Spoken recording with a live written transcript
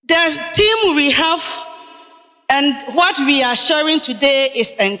theme we have and what we are sharing today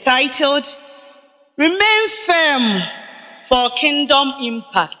is entitled, Remain Firm for Kingdom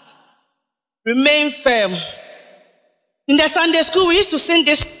Impact. Remain firm. In the Sunday school, we used to sing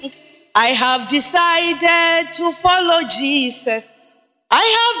this song, I have decided to follow Jesus. I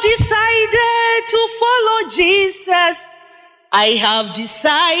have decided to follow Jesus. I have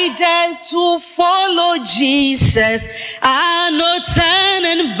decided to follow Jesus. No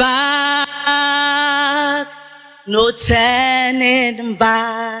turning back. No turning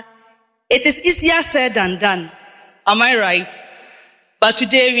back. It is easier said than done. Am I right? But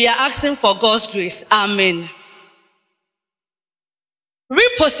today we are asking for God's grace. Amen.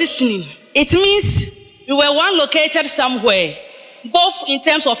 Repositioning. It means we were one located somewhere, both in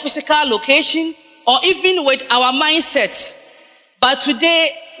terms of physical location or even with our mindsets. But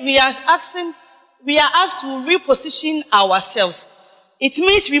today we are asked to reposition ourselves. It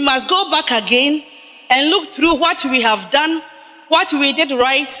means we must go back again and look through what we have done, what we did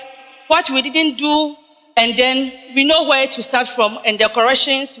right, what we didn't do, and then we know where to start from and the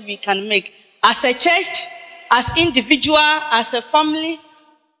corrections we can make. As a church, as individual, as a family,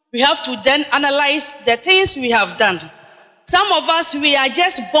 we have to then analyze the things we have done. Some of us, we are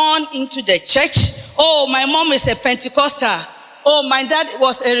just born into the church. Oh, my mom is a Pentecostal. Oh, my dad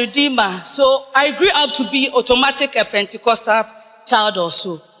was a Redeemer. So I grew up to be automatic a Pentecostal child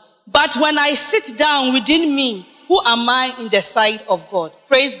also. But when I sit down within me, who am I in the sight of God?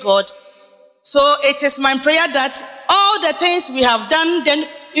 Praise God. So it is my prayer that all the things we have done, then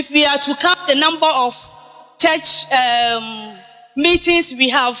if we are to count the number of church meetings we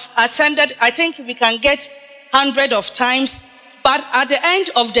have attended, I think we can get hundreds of times. But at the end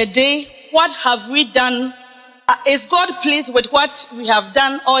of the day, what have we done? Is God pleased with what we have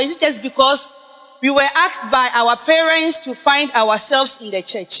done? Or is it just because we were asked by our parents to find ourselves in the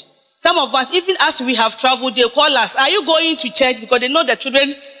church? Some of us, even as we have traveled, they call us, are you going to church? Because they know the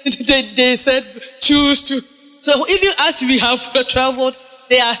children, they said, choose to. So even as we have traveled,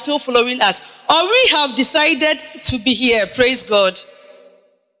 they are still following us. Or we have decided to be here. Praise God.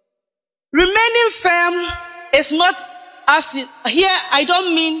 Remaining firm is not as here, I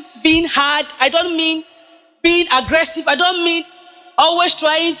don't mean being hard. I don't mean being aggressive. I don't mean always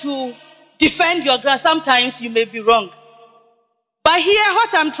trying to defend your ground. Sometimes you may be wrong. But here,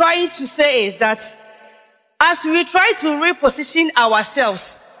 what I'm trying to say is that as we try to reposition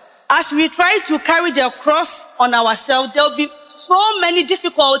ourselves, as we try to carry the cross on ourselves, there will be so many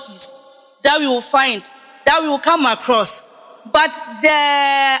difficulties that we will find, that we will come across. But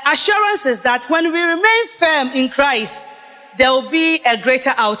the assurance is that when we remain firm in Christ, there will be a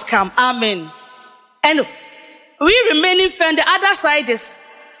greater outcome. Amen. And we remaining firm, the other side is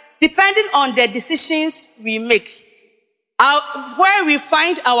depending on the decisions we make. Where we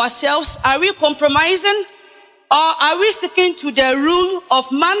find ourselves, are we compromising? Or are we sticking to the rule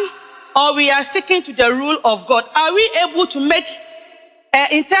of man? Or we are sticking to the rule of God? Are we able to make,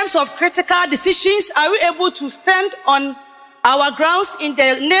 in terms of critical decisions, are we able to stand on our grounds in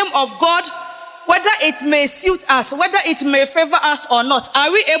the name of God, whether it may suit us, whether it may favor us or not?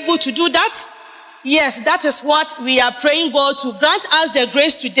 Are we able to do that? Yes, that is what we are praying God to grant us the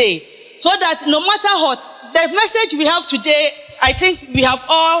grace today, so that no matter what, the message we have today, I think we have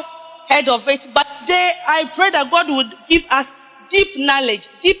all heard of it, but today I pray that God would give us deep knowledge,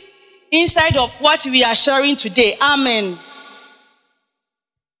 deep insight of what we are sharing today. Amen.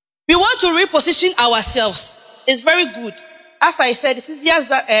 We want to reposition ourselves. It's very good. As I said, this is just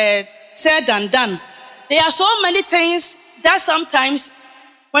said and done. There are so many things that sometimes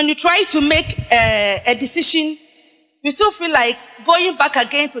when you try to make a decision, you still feel like going back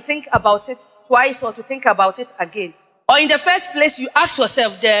again to think about it twice or to think about it again. Or in the first place, you ask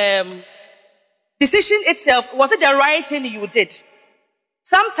yourself, the decision itself, was it the right thing you did?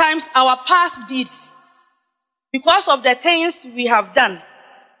 Sometimes our past deeds, because of the things we have done,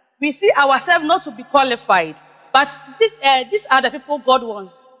 we see ourselves not to be qualified. But these are the people God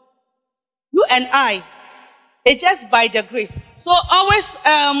wants. You and I, it's just by the grace. So always,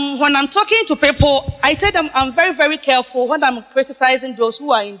 when I'm talking to people, I tell them I'm very, very careful when I'm criticizing those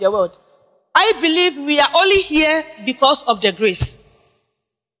who are in the world. I believe we are only here because of the grace.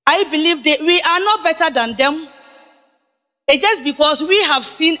 I believe that we are not better than them. It's just because we have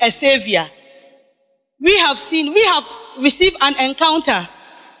seen a savior. We have received an encounter.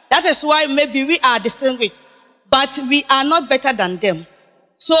 That is why maybe we are distinguished. But we are not better than them.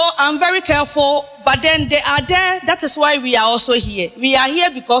 So I'm very careful, but then they are there. That is why we are also here. We are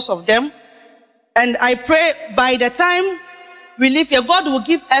here because of them. And I pray by the time we leave here, God will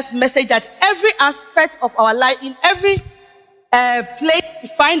give us message that every aspect of our life, in every place we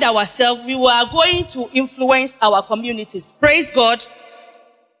find ourselves, we are going to influence our communities. Praise God.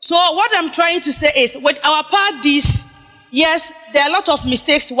 So what I'm trying to say is, with our parties, yes, there are a lot of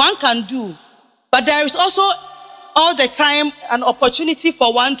mistakes one can do, but there is also all the time an opportunity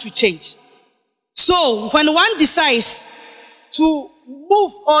for one to change. So when one decides to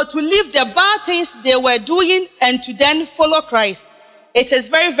move or to leave the bad things they were doing and to then follow Christ, it is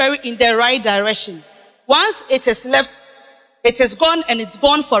very, very in the right direction. Once it is left, it is gone and it's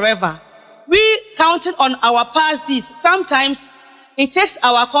gone forever. We counting on our past deeds. Sometimes it takes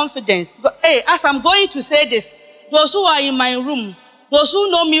our confidence. But, hey, as I'm going to say this, those who are in my room, those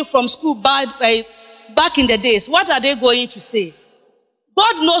who know me from school back in the days, what are they going to say?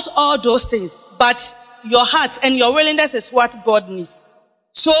 God knows all those things, but your heart and your willingness is what God needs.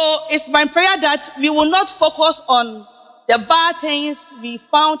 So it's my prayer that we will not focus on the bad things we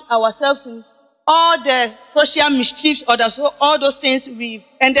found ourselves in, all the social mischiefs or all those things we've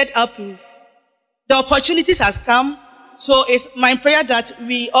ended up in. The opportunities has come, so it's my prayer that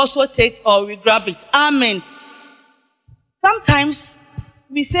we also take or we grab it. Amen. Sometimes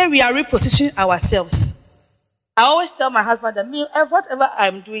we say we are repositioning ourselves. I always tell my husband that whatever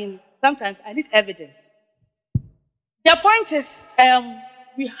I'm doing, sometimes I need evidence. The point is,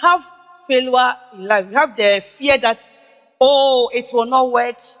 we have failure in life. We have the fear that, it will not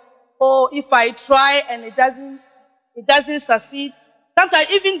work. If I try and it doesn't succeed.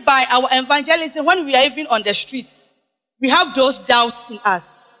 Sometimes even by our evangelism, when we are even on the street, we have those doubts in us.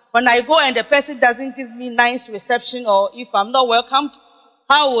 When I go and the person doesn't give me nice reception, or if I'm not welcomed,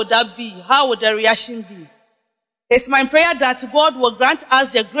 how would that be? How would the reaction be? It's my prayer that God will grant us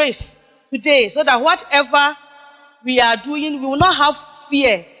the grace today so that whatever we are doing, we will not have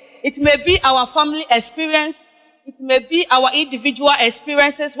fear. It may be our family experience. It may be our individual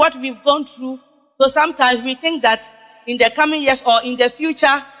experiences, what we've gone through. So sometimes we think that in the coming years or in the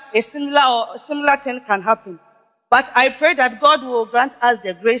future, a similar thing can happen. But I pray that God will grant us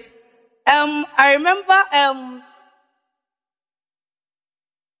the grace. I remember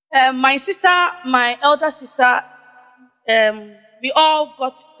my sister, my elder sister, we all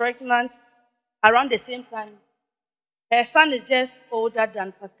got pregnant around the same time. Her son is just older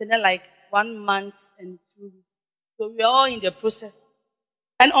than Pastor, like 1 month and 2 weeks. So we are all in the process.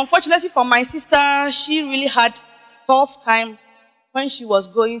 And unfortunately for my sister, she really had tough time when she was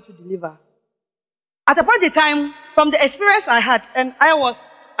going to deliver. At a point in time, from the experience I had, and I was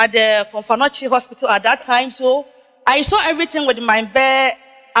at the Confanochi hospital at that time, so I saw everything with my bare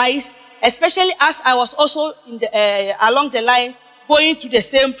eyes, especially as I was also in the, along the line going through the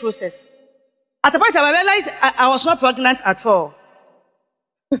same process. At a point in time, I realized I was not pregnant at all.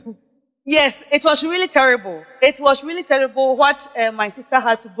 Yes, it was really terrible. It was really terrible what my sister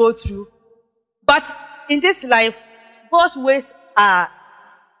had to go through. But in this life, God's ways are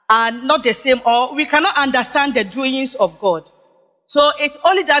not the same, or we cannot understand the doings of God. So it's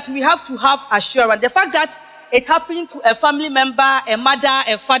only that we have to have assurance. The fact that it happened to a family member, a mother,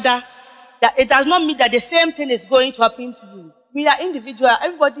 a father, that it does not mean that the same thing is going to happen to you. We are individual.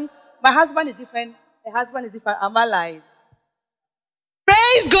 Everybody, my husband is different, her husband is different. I'm alive.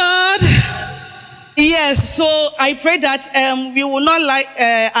 Praise God. Yes, so I pray that we will not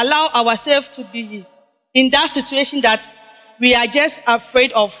allow ourselves to be in that situation that we are just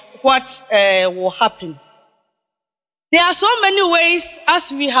afraid of what will happen. There are so many ways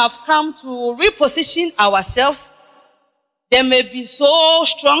as we have come to reposition ourselves. There may be so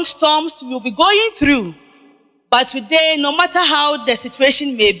strong storms we will be going through. But today, no matter how the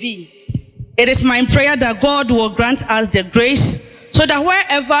situation may be, it is my prayer that God will grant us the grace so that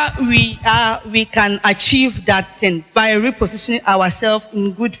wherever we are, we can achieve that thing by repositioning ourselves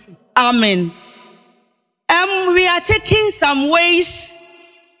in good faith. Amen. We are taking some ways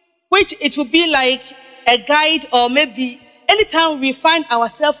which it will be like a guide, or maybe anytime we find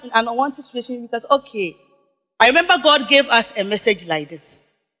ourselves in an unwanted situation, we can, okay, I remember God gave us a message like this.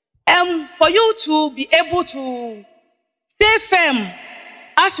 For you to be able to stay firm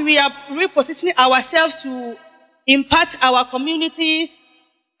as we are repositioning ourselves to impact our communities,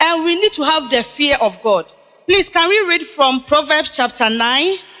 and we need to have the fear of God. Please, can we read from Proverbs chapter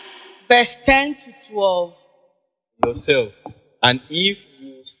 9, verse 10 to 12? Yourself, and if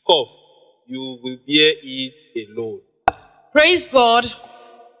you scoff, you will bear it alone. Praise God.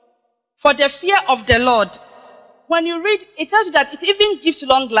 For the fear of the Lord, when you read, it tells you that it even gives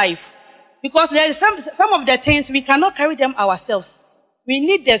long life. Because there is some of the things we cannot carry them ourselves. We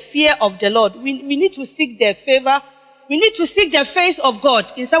need the fear of the Lord. We need to seek their favor. We need to seek the face of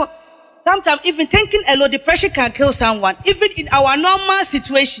God. Sometimes even thinking alone, depression can kill someone. Even in our normal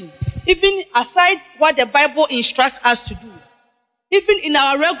situation, even aside what the Bible instructs us to do, even in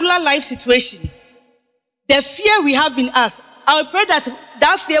our regular life situation, the fear we have in us, I pray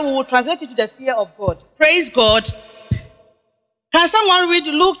that fear we will translate it to the fear of God. Praise God. Can someone read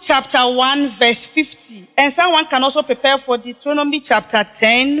Luke chapter 1 verse 50? And someone can also prepare for Deuteronomy chapter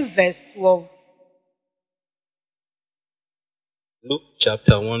 10 verse 12. Luke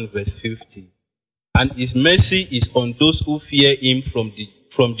chapter 1 verse 50. And his mercy is on those who fear him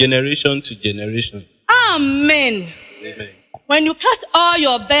from generation to generation. Amen. Amen. When you cast all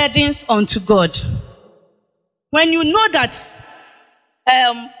your burdens onto God, when you know that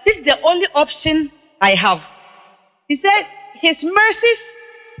this is the only option I have, he said his mercies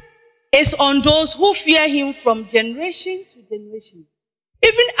is on those who fear him from generation to generation.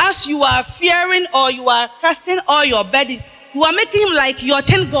 Even as you are fearing or you are casting all your burden, you are making him like your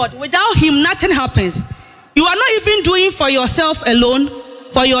 10 God. Without him, nothing happens. You are not even doing for yourself alone,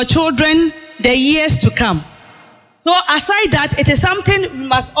 for your children, the years to come. So aside that, it is something we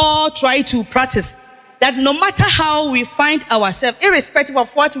must all try to practice. That no matter how we find ourselves, irrespective of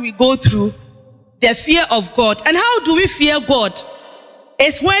what we go through, the fear of God. And how do we fear God?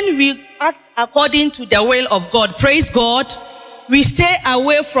 It's when we act according to the will of God. Praise God. We stay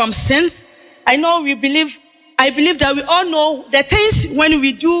away from sins. I believe that we all know the things when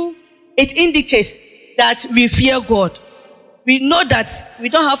we do, it indicates that we fear God. We know that we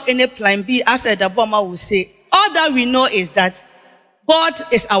don't have any plan B, as the Boamah will say. All that we know is that God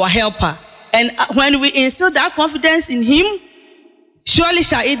is our helper. And when we instill that confidence in him, surely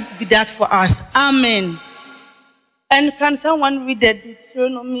shall it be that for us. Amen. And can someone read the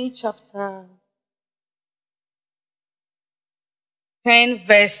Deuteronomy chapter 10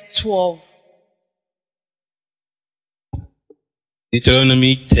 verse 12?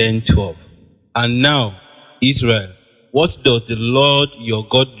 Deuteronomy 10:12. And now, Israel, what does the Lord your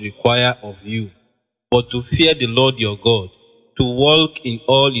God require of you, but to fear the Lord your God, to walk in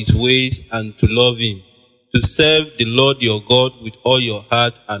all his ways and to love him, to serve the Lord your God with all your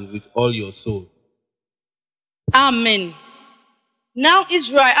heart and with all your soul. Amen. Now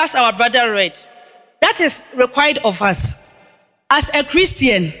Israel, as our brother read, that is required of us. As a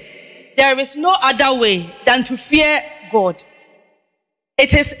Christian, there is no other way than to fear God.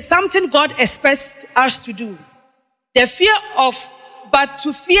 It is something God expects us to do. But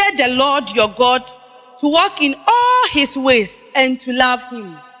to fear the Lord your God, to walk in all his ways and to love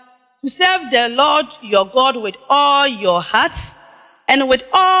him. To serve the Lord your God with all your heart and with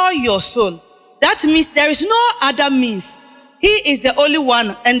all your soul. That means there is no other means. He is the only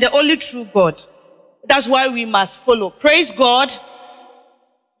one and the only true God. That's why we must follow. Praise God.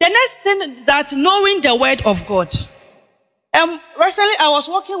 The next thing is that knowing the word of God. Recently I was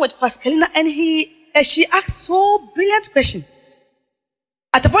working with Pascalina and she asked so brilliant question.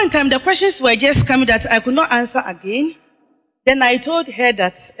 At the point in time, the questions were just coming that I could not answer again. Then I told her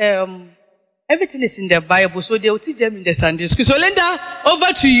that everything is in the Bible, so they will teach them in the Sunday school. So Linda,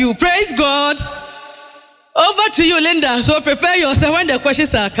 over to you. Praise God. Over to you, Linda. So prepare yourself when the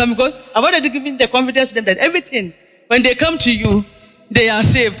questions are coming, because I've already given the confidence to them that everything, when they come to you, they are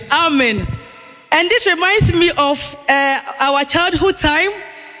saved. Amen. And this reminds me of our childhood time.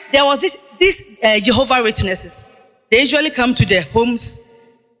 There was this Jehovah's Witnesses. They usually come to their homes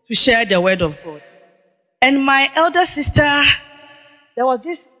to share the word of God. And my elder sister, there was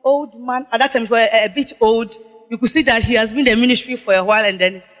this old man, at that time he was a bit old. You could see that he has been in the ministry for a while and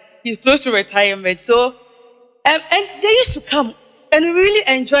then he's close to retirement. So, and they used to come and really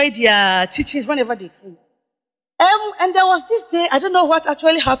enjoy their teachings whenever they came. And there was this day, I don't know what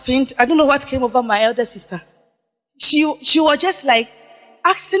actually happened. I don't know what came over my elder sister. She was just like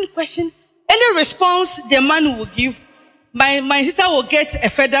asking questions. Any response the man will give, my sister will get a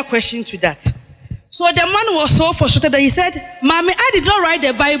further question to that. So the man was so frustrated that he said, Mommy, I did not write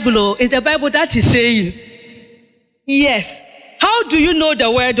the Bible. Oh, it's the Bible that is saying. Yes. How do you know the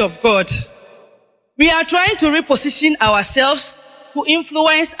word of God? We are trying to reposition ourselves to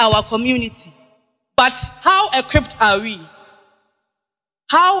influence our community. But how equipped are we?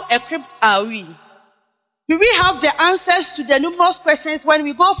 How equipped are we? Do we have the answers to the numerous questions when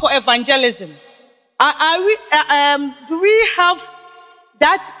we go for evangelism? Do we have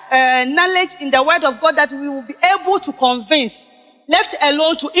that knowledge in the word of God that we will be able to convince, left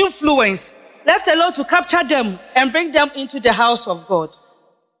alone to influence, left alone to capture them and bring them into the house of God?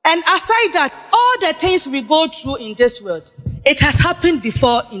 And aside that, all the things we go through in this world, it has happened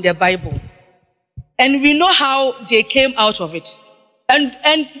before in the Bible. And we know how they came out of it. And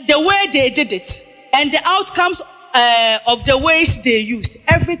the way they did it. And the outcomes of the ways they used.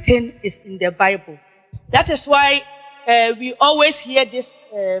 Everything is in the Bible. That is why we always hear this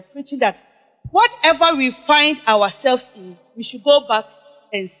preaching that whatever we find ourselves in, we should go back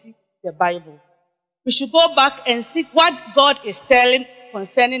and see the Bible. We should go back and see what God is telling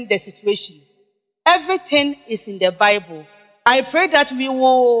concerning the situation. Everything is in the Bible. I pray that we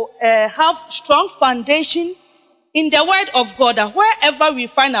will have strong foundation in the Word of God, that wherever we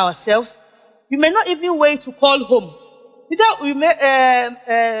find ourselves, we may not even wait to call home. Either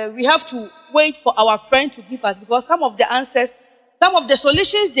we have to wait for our friend to give us, because some of the answers, some of the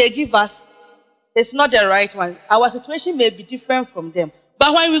solutions they give us is not the right one. Our situation may be different from them.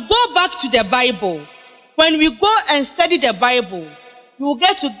 But when we go back to the Bible, when we go and study the Bible, we will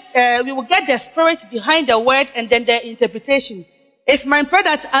get the spirit behind the word and then the interpretation. It's my prayer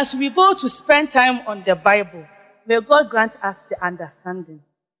that as we go to spend time on the Bible, may God grant us the understanding.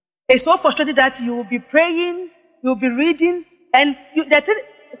 It's so frustrating that you will be praying, you will be reading, and when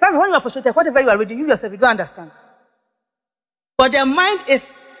you are frustrated, whatever you are reading, you yourself, you don't understand. But the mind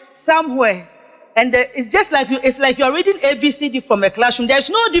is somewhere, and it's just like it's like you are reading ABCD from a classroom. There's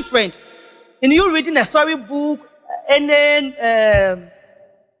no different in you reading a storybook, and then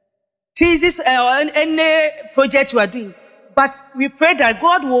thesis or any project you are doing. But we pray that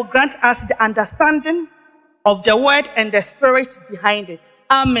God will grant us the understanding of the word and the spirit behind it.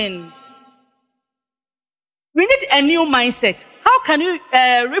 Amen. We need a new mindset. How can you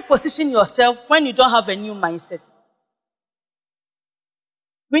reposition yourself when you don't have a new mindset?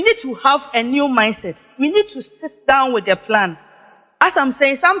 We need to have a new mindset. We need to sit down with a plan. As I'm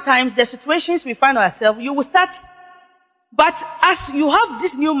saying, sometimes the situations we find ourselves, you will start. But as you have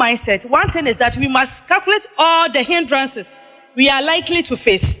this new mindset, one thing is that we must calculate all the hindrances we are likely to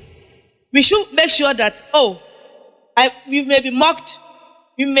face. We should make sure that, we may be mocked.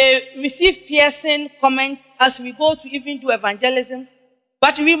 We may receive piercing comments as we go to even do evangelism.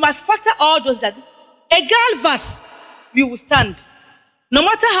 But we must factor all those that regardless, we will stand. No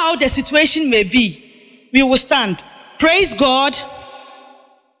matter how the situation may be, we will stand. Praise God.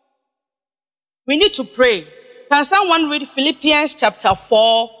 We need to pray. Can someone read Philippians chapter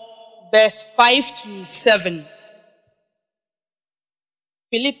 4, verse 5 to 7?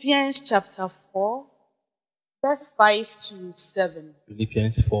 Philippians chapter 4, verse 5 to 7.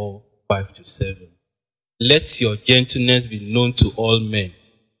 Philippians 4, 5 to 7. Let your gentleness be known to all men.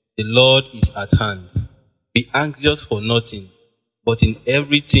 The Lord is at hand. Be anxious for nothing, but in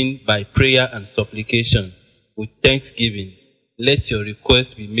everything by prayer and supplication, with thanksgiving, let your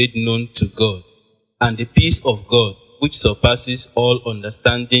request be made known to God. And the peace of God, which surpasses all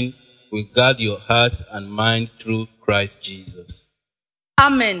understanding, will guard your hearts and mind through Christ Jesus.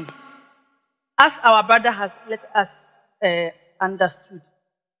 Amen. As our brother has let us understood.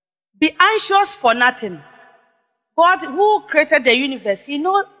 Be anxious for nothing. God, who created the universe, He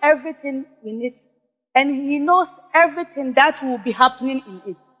knows everything in it. And He knows everything that will be happening in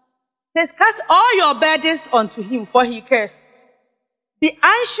it. He says, cast all your burdens onto Him, for He cares. Be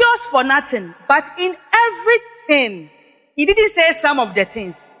anxious for nothing, but in everything. He didn't say some of the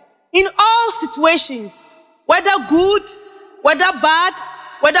things. In all situations, whether good, whether bad,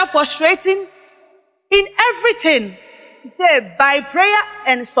 whether frustrating, in everything, He said, by prayer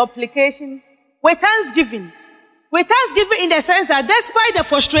and supplication, with thanksgiving. With thanksgiving in the sense that despite the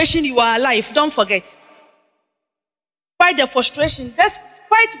frustration, you are alive. Don't forget. Despite the frustration,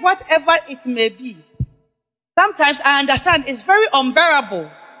 despite whatever it may be. Sometimes I understand it's very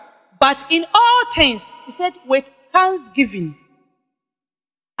unbearable. But in all things, He said, with thanksgiving,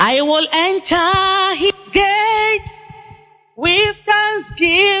 I will enter His gates with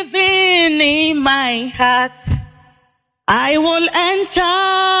thanksgiving in my heart. I will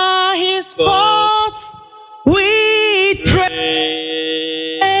enter His courts with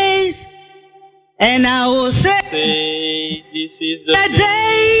praise. And I will say, this is the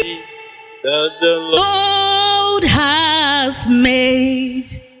day that the Lord has made.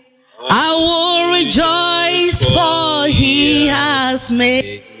 I will rejoice, for He has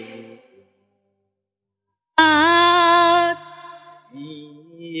made.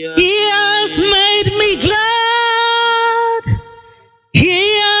 He has made me glad.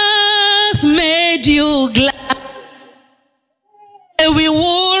 He has made you glad. We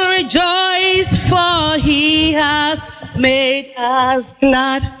will rejoice, for He has made us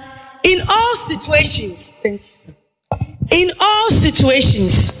glad. In all situations, thank you, sir. In all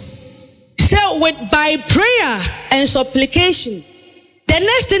situations, so by prayer and supplication, the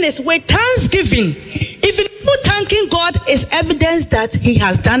next thing is with thanksgiving. Even thanking God is evidence that He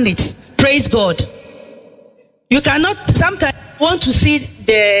has done it. Praise God. You cannot sometimes want to see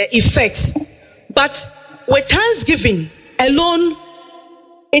the effects, but with thanksgiving alone,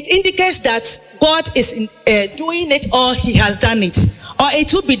 it indicates that God is doing it or He has done it. or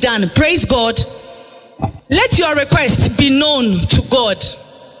it will be done. Praise God. Let your request be known to God.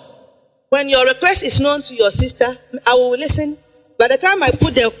 When your request is known to your sister, I will listen. By the time I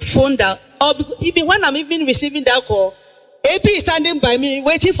put the phone down, or even when I'm even receiving that call, AP is standing by me,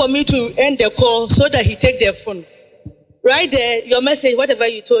 waiting for me to end the call so that he take the phone. Right there, your message, whatever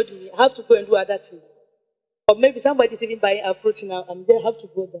you told me, I have to go and do other things. Or maybe somebody's even buying a fruit now, I'm there, I have to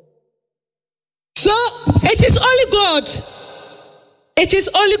go there. So, it is only God. It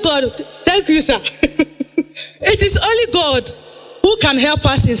is only God. Thank you, sir. It is only God who can help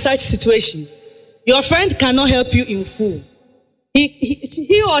us in such situations. Your friend cannot help you in full.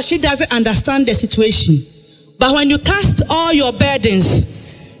 He or she doesn't understand the situation. But when you cast all your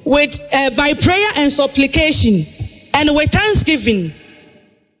burdens with by prayer and supplication and with thanksgiving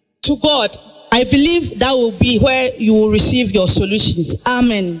to God, I believe that will be where you will receive your solutions.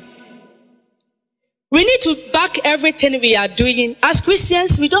 Amen. We need to back everything we are doing. As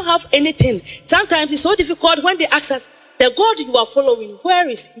Christians, we don't have anything. Sometimes it's so difficult when they ask us, the God you are following, where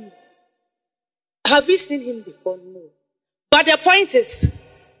is he? Have you seen him before? No. But the point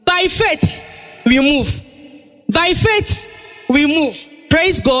is, by faith, we move. By faith, we move.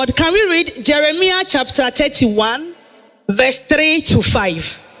 Praise God. Can we read Jeremiah chapter 31, verse 3 to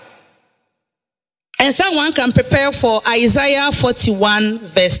 5? And someone can prepare for Isaiah 41,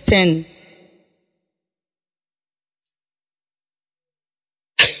 verse 10.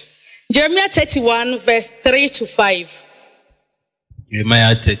 Jeremiah 31, verse 3 to 5.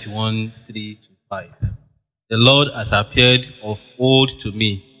 Jeremiah 31, 3 to 5. The Lord has appeared of old to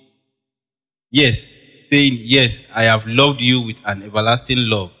me. Yes, saying, yes, I have loved you with an everlasting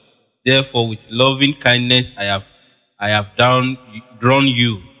love. Therefore, with loving kindness I have drawn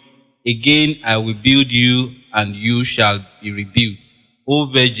you. Again I will build you, and you shall be rebuilt. O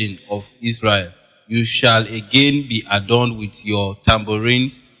Virgin of Israel, you shall again be adorned with your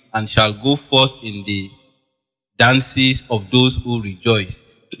tambourines, and shall go forth in the dances of those who rejoice.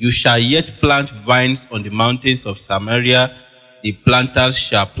 You shall yet plant vines on the mountains of Samaria. The planters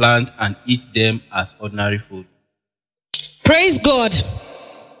shall plant and eat them as ordinary food. Praise God.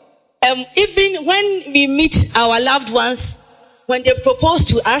 Even when we meet our loved ones, when they propose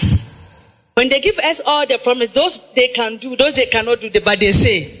to us, when they give us all the promise, those they can do, those they cannot do, but they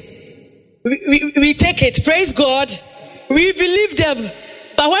say, we take it. Praise God. We believe them.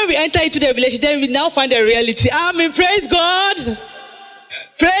 But when we enter into the relationship, then we now find the reality. Amen. Praise God.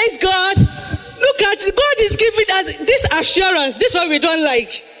 Praise God. Look at it. God is giving us this assurance. This one we don't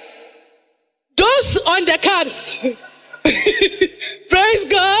like. Those on the cards. Praise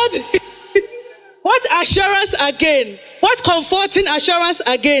God. What assurance again? What comforting assurance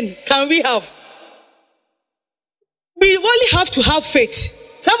again can we have? We only have to have faith.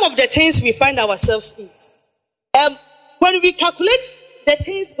 Some of the things we find ourselves in. When we calculate the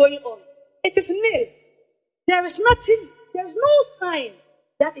things going on, it is nil. There is nothing, there is no sign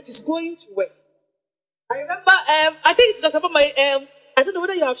that it is going to work. I remember, I think Dr. Boamah, I don't know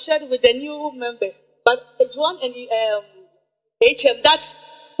whether you have shared with the new members, but Joan and HM, that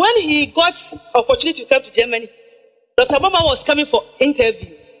when he got opportunity to come to Germany, Dr. Boamah was coming for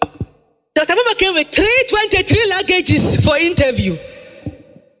interview. Dr. Boamah came with 323 luggages for interview.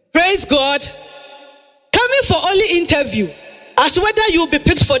 Praise God. Coming for only interview. As to whether you will be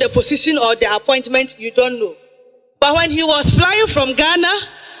picked for the position or the appointment, you don't know. But when he was flying from Ghana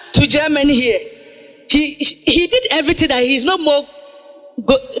to Germany here, he did everything that he's no more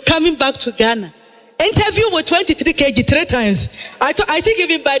coming back to Ghana. Interview with 23 kg 3 times. I think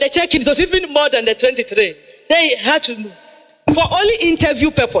even by the check-in, it was even more than the 23. They had to move. For only interview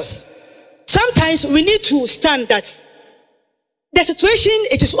purpose. Sometimes we need to stand that the situation,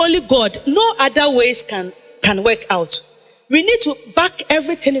 it is only God. No other ways can work out. We need to back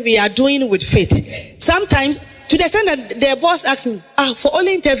everything we are doing with faith. Sometimes, to the extent that the boss asks him, for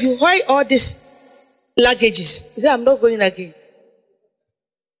only interview, why all these luggages? He said, I'm not going again.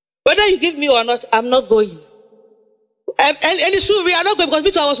 Whether you give me or not, I'm not going. And it's true, we are not going, because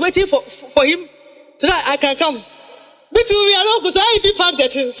me too, I was waiting for him so that I can come. Me too, we are not going, so I even pack the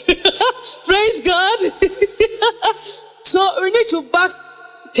things. Praise God. So we need to back.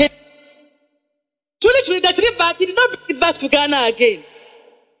 Truly, the trip back, he did not bring it back to Ghana again.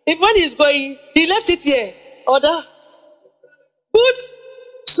 If when he's going, he left it here. Order. Good.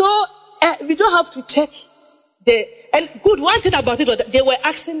 So, we don't have to check and good, one thing about it was that they were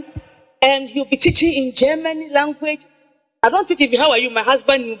asking, he'll be teaching in German language. I don't think if how are you, my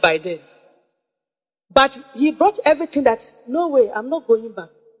husband knew by then. But he brought everything that, no way, I'm not going back.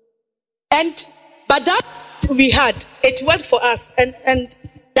 But that we had, it worked for us, and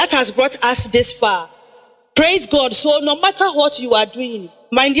that has brought us this far. Praise God. So no matter what you are doing,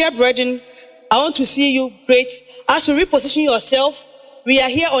 my dear brethren, I want to see you great. As you reposition yourself, we are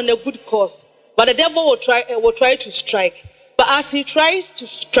here on a good course. But the devil will try to strike. But as he tries to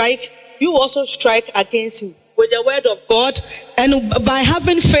strike, you also strike against him with the word of God and by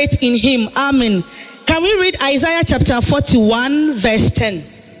having faith in him. Amen. Can we read Isaiah chapter 41 verse 10?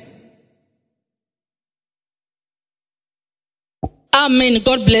 Amen.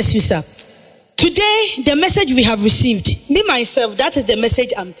 God bless you, sir. Today, the message we have received, me myself, that is the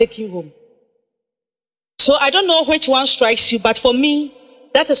message I'm taking home. So I don't know which one strikes you, but for me,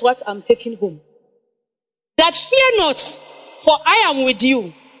 that is what I'm taking home. That fear not, for I am with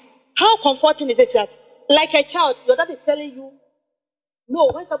you. How comforting is it that, like a child, your dad is telling you,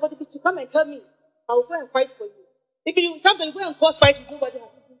 no, when somebody beats you, come and tell me, I will go and fight for you. If you sometimes go and cause fight, nobody has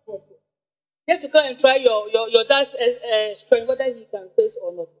to for you. Just to go and try your dad's strength, whether he can face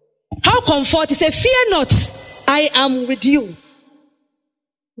or not. How comforting! Say, fear not, I am with you.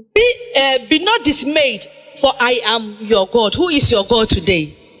 Be not dismayed, for I am your God. Who is your God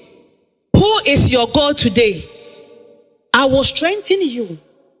today? Who is your God today? I will strengthen you.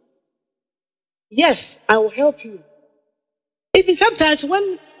 Yes, I will help you. Even sometimes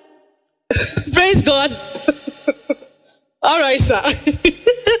when, praise God. All right, sir.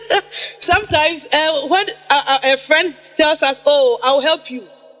 Sometimes when a friend tells us, oh, I'll help you,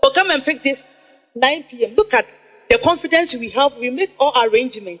 or come and pick this 9 p.m. Look at the confidence we have. We make all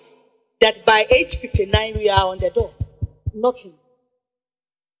arrangements that by 8:59 we are on the door knocking.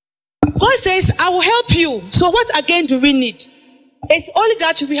 God says, I will help you. So what again do we need? It's only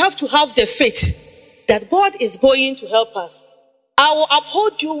that we have to have the faith that God is going to help us. I will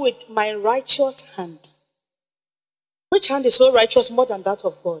uphold you with my righteous hand. Which hand is so righteous more than that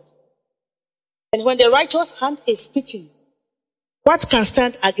of God? And when the righteous hand is speaking, what can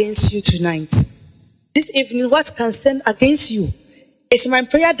stand against you tonight? This evening, what can stand against you? It's my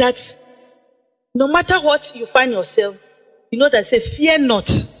prayer that no matter what you find yourself, you know that says, fear not.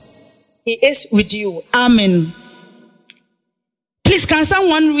 He is with you. Amen. Please, can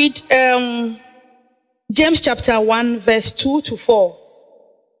someone read James chapter 1, verse 2 to 4?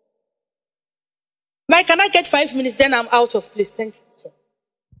 Mike, can I get 5 minutes? Then I'm out of place. Thank you, sir.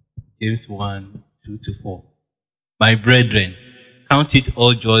 James 1, 2 to 4. My brethren, count it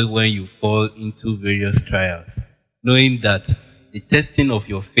all joy when you fall into various trials, knowing that the testing of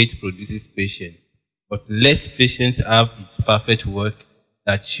your faith produces patience. But let patience have its perfect work,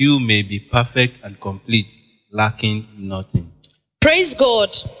 that you may be perfect and complete, lacking nothing. Praise God.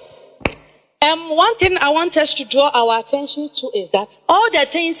 One thing I want us to draw our attention to is that all the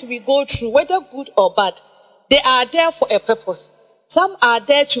things we go through, whether good or bad, they are there for a purpose. Some are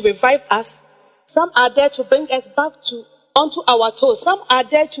there to revive us. Some are there to bring us back onto our toes. Some are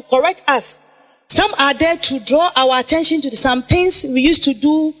there to correct us. Some are there to draw our attention to some things we used to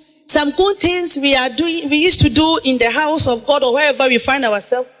do, some good things we used to do in the house of God or wherever we find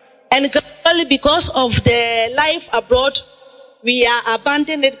ourselves. And gradually, because of the life abroad, we are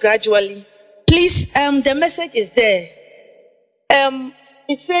abandoning it gradually. Please, the message is there.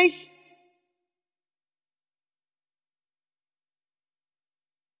 It says,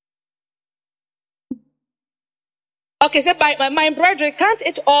 okay, say, my brethren, count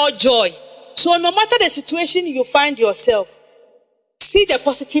it all joy. So no matter the situation you find yourself, see the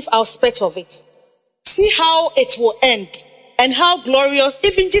positive aspect of it. See how it will end and how glorious.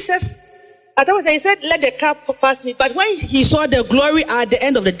 Even Jesus, he said, let the cup pass me. But when he saw the glory at the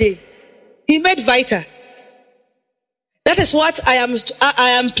end of the day, he made vital. That is what I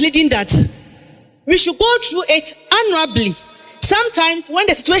am pleading, that we should go through it honorably. Sometimes when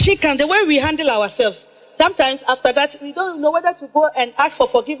the situation comes, the way we handle ourselves, sometimes after that, we don't know whether to go and ask for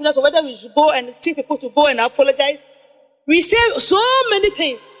forgiveness or whether we should go and see people to go and apologize. We say so many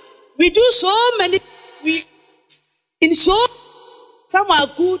things. We do so many. Some are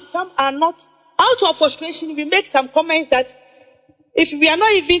good, some are not. Out of frustration, we make some comments that if we are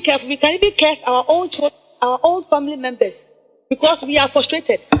not even careful, we can even curse our own children, our own family members, because we are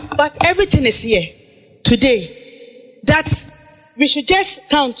frustrated. But everything is here today that we should just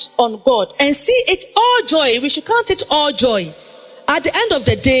count on God and see it all joy. We should count it all joy. At the end of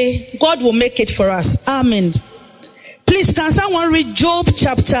the day, God will make it for us. Amen. Please, can someone read Job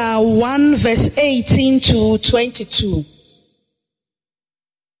chapter 1, verse 18 to 22?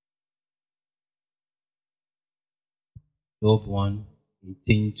 Job 1,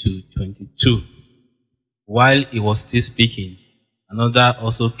 18 to 22. While he was still speaking, another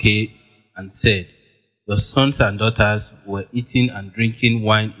also came and said, your sons and daughters were eating and drinking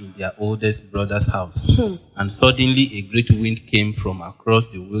wine in their oldest brother's house. And suddenly a great wind came from across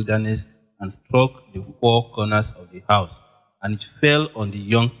the wilderness and struck the four corners of the house, and it fell on the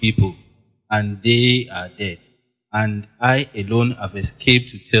young people, and they are dead. And I alone have escaped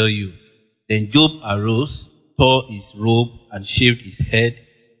to tell you. Then Job arose, tore his robe, and shaved his head,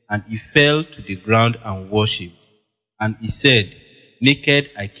 and he fell to the ground and worshipped. And he said, Naked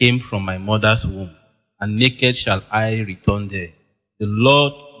I came from my mother's womb, and naked shall I return there. The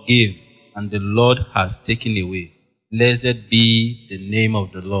Lord gave, and the Lord has taken away. Blessed be the name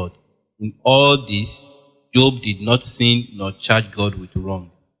of the Lord. In all this, Job did not sin nor charge God with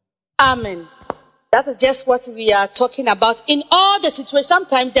wrong. Amen. That is just what we are talking about. In all the situations,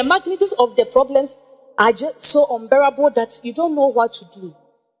 sometimes the magnitude of the problems are just so unbearable that you don't know what to do.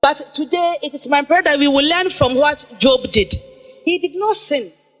 But today, it is my prayer that we will learn from what Job did. He did not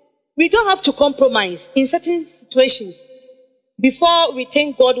sin. We don't have to compromise in certain situations before we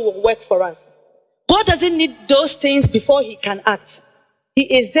think God will work for us. God doesn't need those things before he can act. He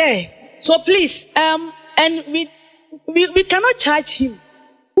is there. So please, and we cannot charge him.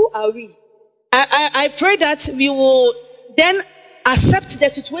 Who are we? I pray that we will then accept the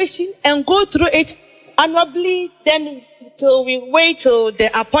situation and go through it honorably, then till we wait till the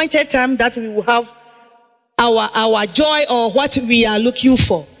appointed time that we will have our joy or what we are looking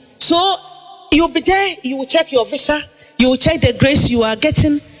for. So you'll be there, you will check your visa, you will check the grace you are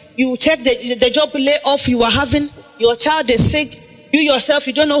getting, you will check the job layoff you are having, your child is sick, you yourself,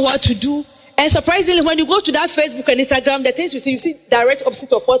 you don't know what to do. And surprisingly, when you go to that Facebook and Instagram, the things you see direct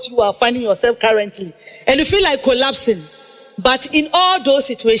opposite of what you are finding yourself currently. And you feel like collapsing. But in all those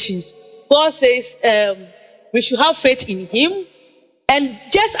situations, God says we should have faith in him. And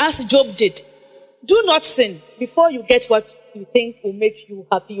just as Job did, do not sin before you get what you think will make you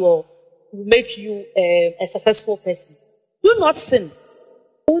happy or will make you a successful person. Do not sin.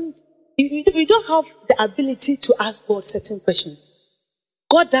 You don't have the ability to ask God certain questions.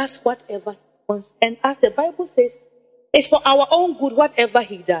 God does whatever he wants. And as the Bible says, it's for our own good whatever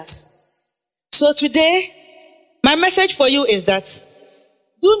he does. So today, my message for you is that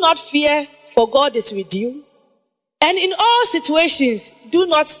do not fear, for God is with you. And in all situations, do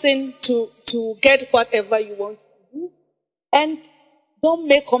not sin to get whatever you want to do. And don't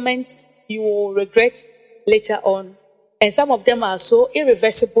make comments you will regret later on. And some of them are so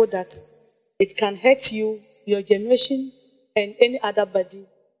irreversible that it can hurt you, your generation, and any other body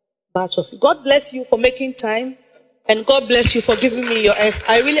part of you. God bless you for making time. And God bless you for giving me your ears.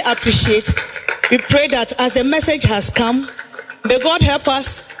 I really appreciate. We pray that as the message has come, may God help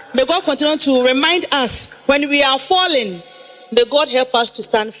us. May God continue to remind us when we are falling. May God help us to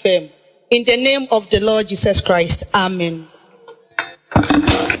stand firm. In the name of the Lord Jesus Christ. Amen.